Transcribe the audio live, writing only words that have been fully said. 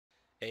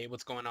Hey,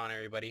 what's going on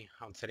everybody?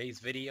 On today's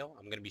video,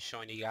 I'm going to be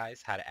showing you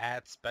guys how to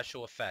add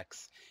special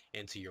effects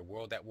into your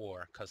World at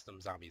War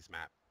custom zombies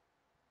map.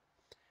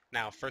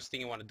 Now, first thing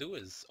you want to do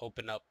is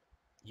open up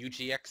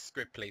UGX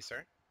Script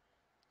Placer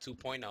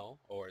 2.0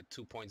 or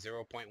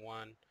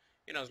 2.0.1,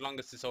 as long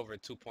as it's over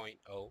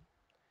 2.0,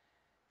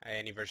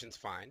 any version's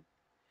fine.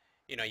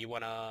 You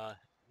want to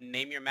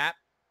name your map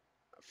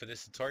for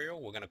this tutorial.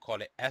 We're going to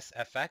call it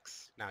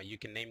SFX. Now, you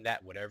can name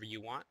that whatever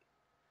you want.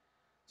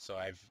 So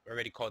I've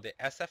already called it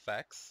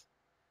SFX.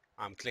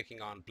 I'm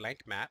clicking on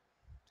blank map.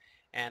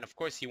 And of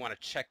course, you want to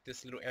check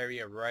this little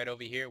area right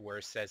over here where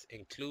it says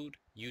include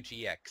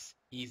UGX,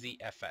 Easy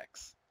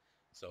FX.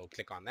 So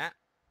click on that,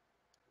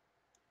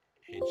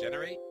 hit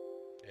generate.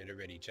 It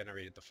already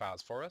generated the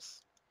files for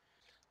us.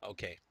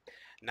 Okay,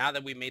 now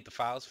that we made the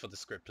files for the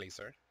script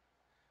placer,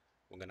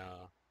 we're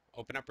gonna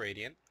open up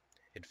Radiant,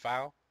 hit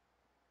file,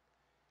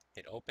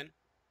 hit open,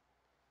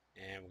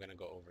 and we're gonna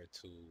go over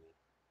to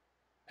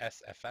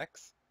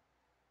SFX.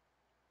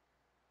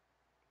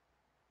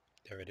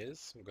 There it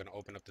is. We're gonna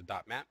open up the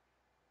dot map,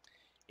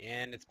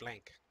 and it's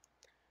blank.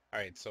 All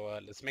right, so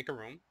let's make a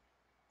room.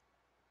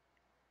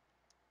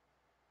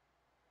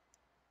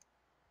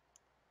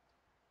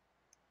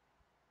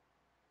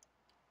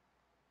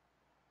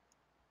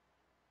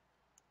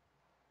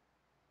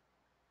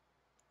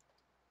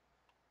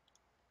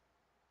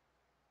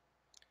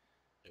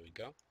 There we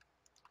go. All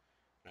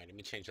right, let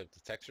me change up the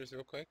textures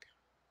real quick.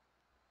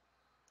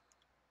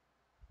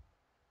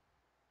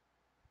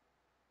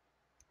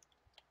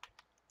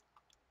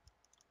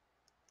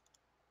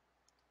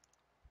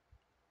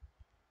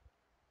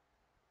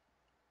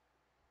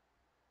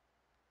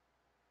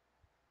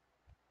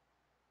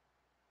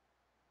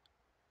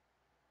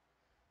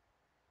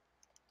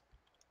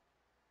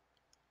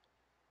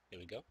 There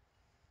we go.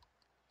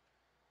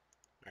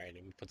 All right,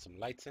 let me put some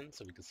lights in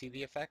so we can see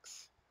the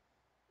effects.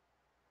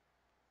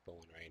 Put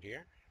one right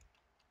here.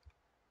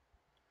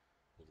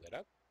 Move that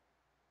up.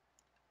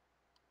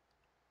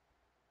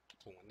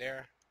 Put one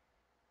there.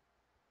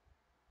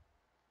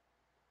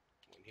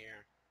 One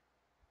here.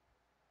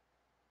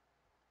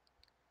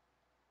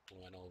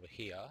 One over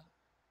here.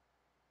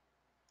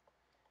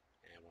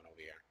 And one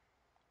over here.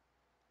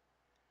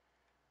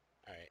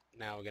 All right,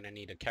 now we're gonna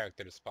need a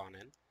character to spawn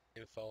in.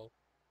 Info,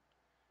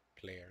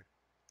 player,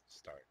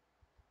 start.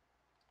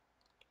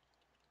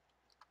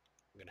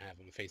 I'm gonna have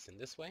them facing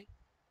this way.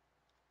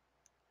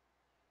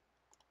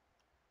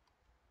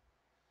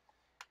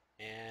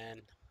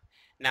 And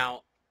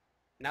now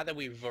that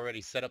we've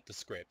already set up the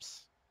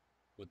scripts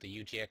with the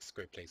UGX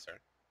script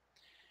placer,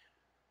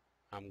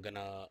 I'm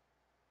gonna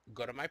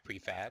go to my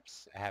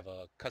prefabs. I have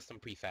a custom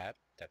prefab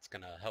that's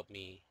gonna help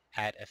me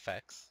add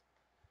effects.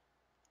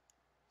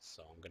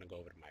 So I'm gonna go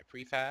over to my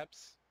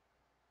prefabs.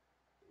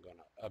 I'm going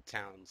to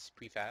Uptown's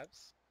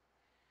prefabs.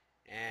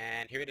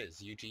 And here it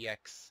is,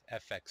 UGX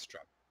FX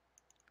struct.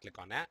 Click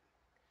on that.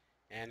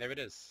 And there it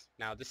is.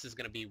 Now this is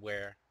going to be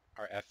where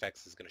our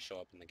FX is going to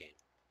show up in the game.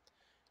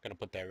 I'm going to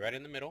put that right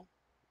in the middle.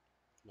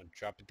 I'm going to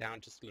drop it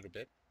down just a little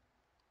bit.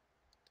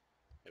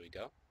 There we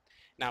go.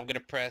 Now I'm going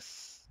to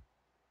press,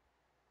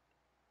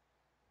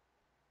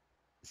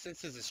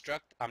 since it's a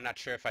struct, I'm not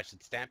sure if I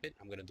should stamp it.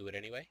 I'm going to do it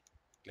anyway.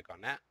 Click on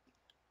that.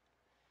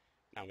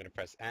 Now I'm going to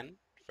press N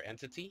for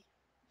entity.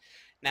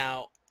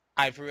 Now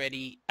I've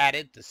already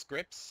added the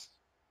scripts,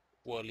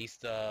 or at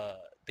least the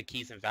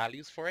keys and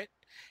values for it.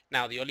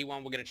 Now the only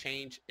one we're going to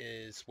change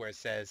is where it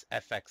says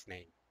FX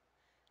name.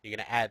 You're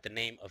going to add the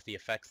name of the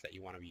effects that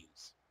you want to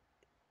use.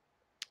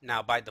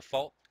 Now by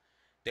default,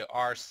 there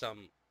are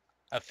some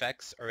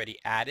effects already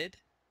added.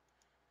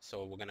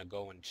 So we're going to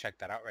go and check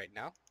that out right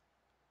now.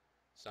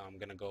 So I'm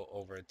going to go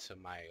over to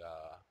my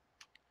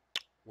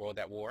World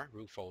at War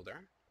root folder.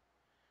 I'm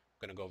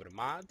going to go over to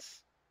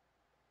mods.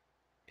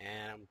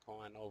 And I'm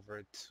going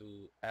over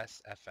to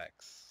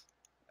SFX.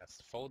 That's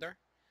the folder.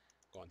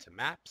 Going to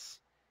maps.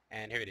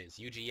 And here it is,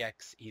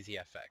 UGX Easy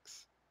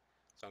FX.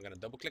 So I'm going to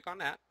double click on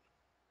that.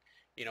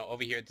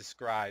 Over here it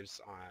describes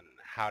on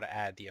how to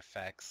add the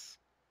effects.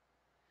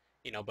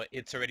 But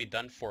it's already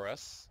done for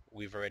us.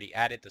 We've already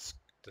added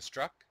the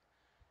struct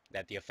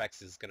that the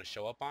effects is going to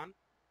show up on.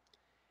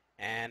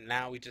 And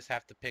now we just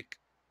have to pick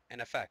an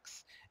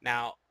effects.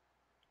 Now,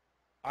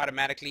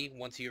 automatically,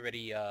 once you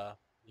already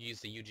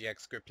use the UGX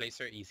script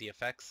placer, Easy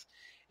Effects,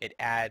 it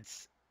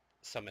adds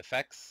some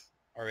effects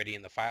already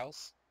in the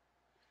files.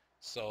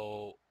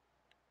 So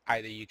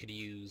either you could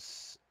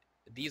use,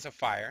 these are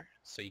fire,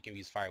 so you can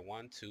use fire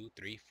 1, 2,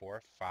 3,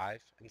 4,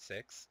 5, and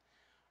 6.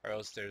 Or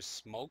else there's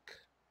smoke,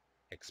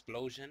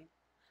 explosion,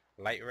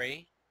 light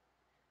ray,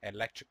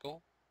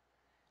 electrical.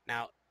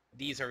 Now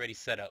these are already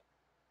set up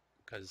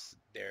because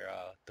they're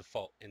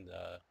default in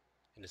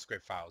the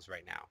script files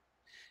right now.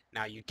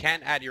 Now you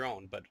can add your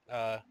own, but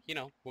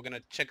we're gonna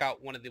check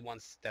out one of the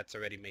ones that's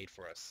already made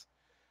for us.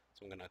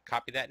 So I'm gonna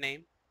copy that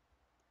name,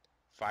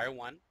 fire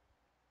 1.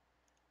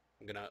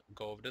 I'm gonna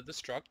go over to the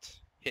struct,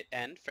 hit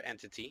N for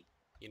entity.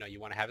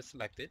 You want to have it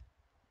selected.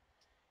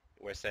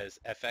 Where it says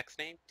FX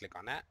name, click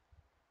on that.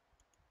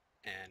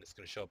 And it's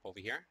gonna show up over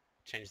here.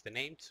 Change the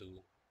name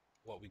to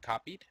what we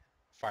copied,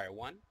 fire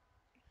 1,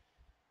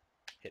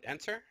 hit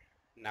enter.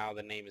 Now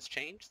the name is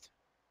changed.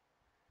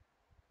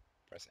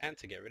 Press N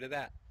to get rid of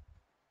that.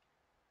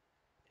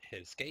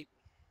 Hit escape.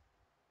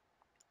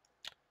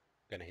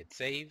 Gonna hit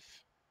save.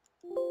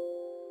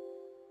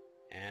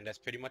 And that's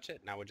pretty much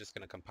it. Now we're just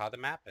gonna compile the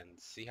map and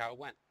see how it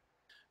went.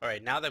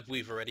 Alright, now that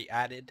we've already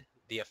added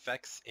the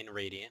effects in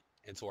Radiant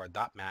into our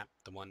dot map,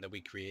 the one that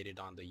we created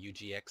on the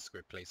UGX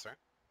script placer,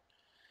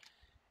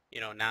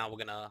 now we're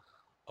gonna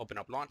open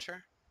up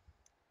Launcher.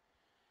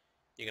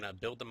 You're gonna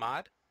build the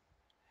mod,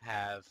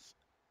 have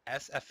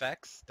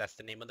SFX, that's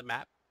the name of the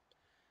map,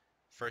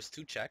 first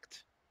 2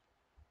 checked,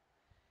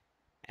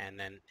 and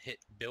then hit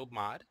build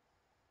mod.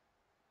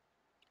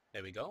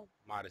 There we go,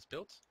 mod is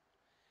built.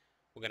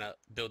 We're gonna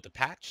build the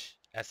patch,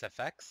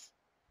 SFX,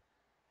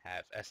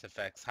 have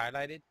SFX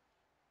highlighted,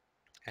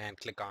 and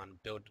click on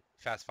build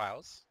fast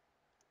files.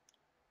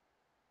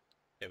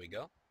 There we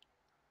go.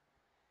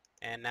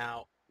 And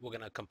now we're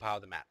gonna compile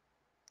the map.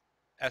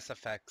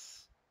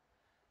 SFX,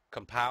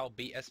 compile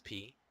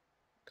BSP,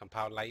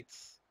 compile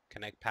lights,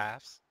 connect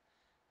paths,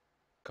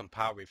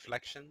 compile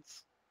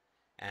reflections,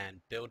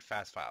 and build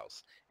fast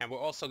files. And we're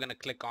also gonna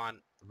click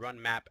on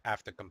run map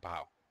after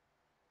compile.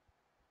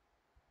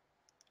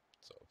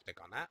 So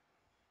click on that.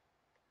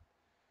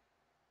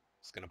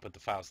 Just gonna put the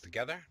files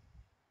together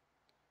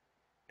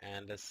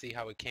and let's see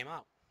how it came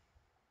out.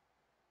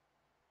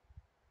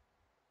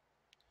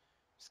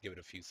 Just give it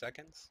a few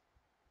seconds.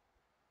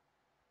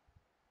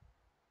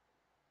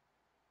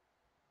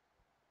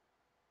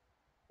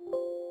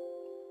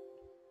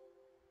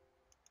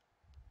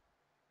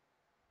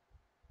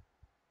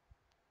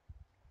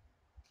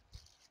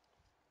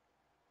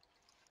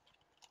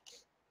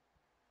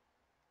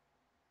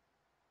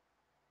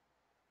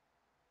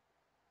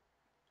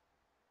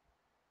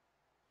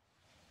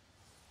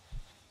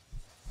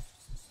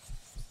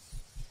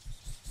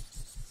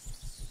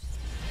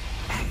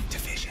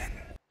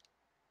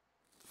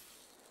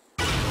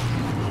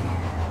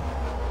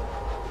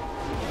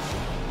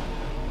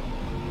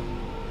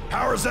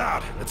 Power's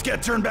out. Let's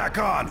get turned back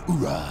on.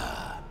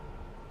 Hoorah!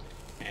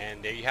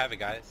 And there you have it,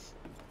 guys.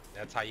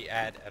 That's how you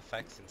add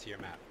effects into your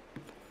map.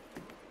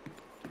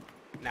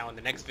 Now in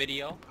the next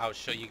video, I'll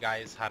show you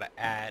guys how to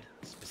add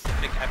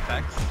specific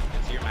effects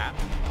into your map.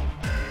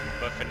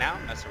 But for now,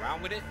 mess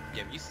around with it,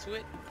 get used to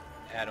it,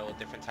 add all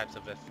different types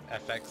of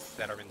effects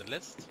that are in the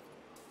list.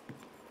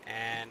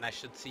 And I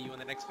should see you in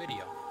the next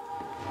video.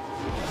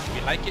 If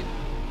you like it,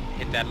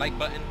 hit that like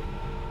button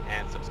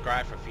and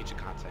subscribe for future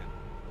content.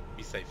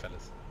 Be safe,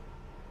 fellas.